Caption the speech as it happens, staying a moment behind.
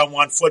On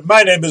 1 foot.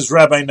 My name is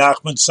Rabbi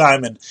Nachman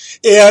Simon,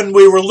 and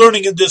we were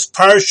learning in this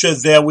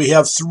parsha that we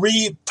have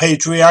 3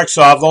 patriarchs,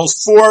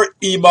 avos, 4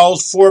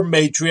 emos, 4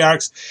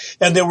 matriarchs,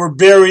 and they were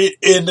buried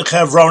in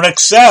Hebron,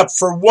 except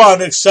for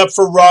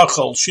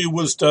Rachel. She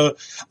was the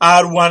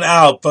odd one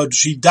out, but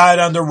she died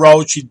on the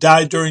road. She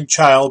died during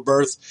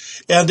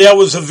childbirth, and that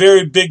was a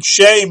very big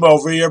shame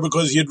over here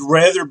because you'd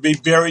rather be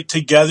buried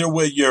together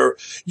with your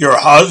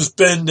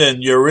husband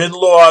and your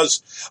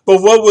in-laws.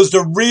 But what was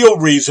the real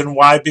reason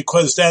why?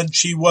 Because then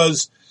she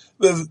was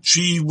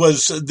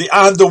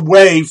on the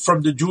way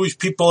from the Jewish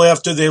people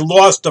after they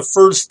lost the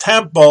first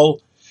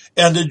temple,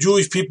 and the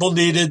Jewish people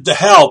needed the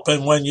help.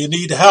 And when you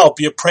need help,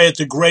 you pray at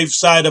the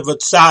graveside of a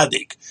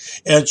tzaddik.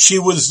 And she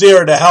was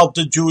there to help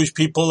the Jewish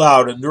people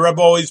out. And the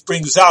Rebbe always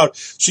brings out,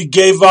 she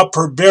gave up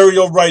her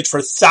burial rights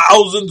for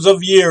thousands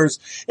of years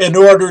in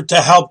order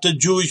to help the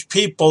Jewish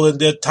people in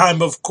their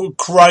time of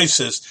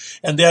crisis.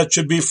 And that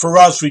should be for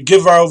us. We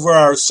give over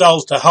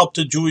ourselves to help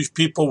the Jewish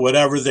people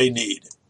whatever they need.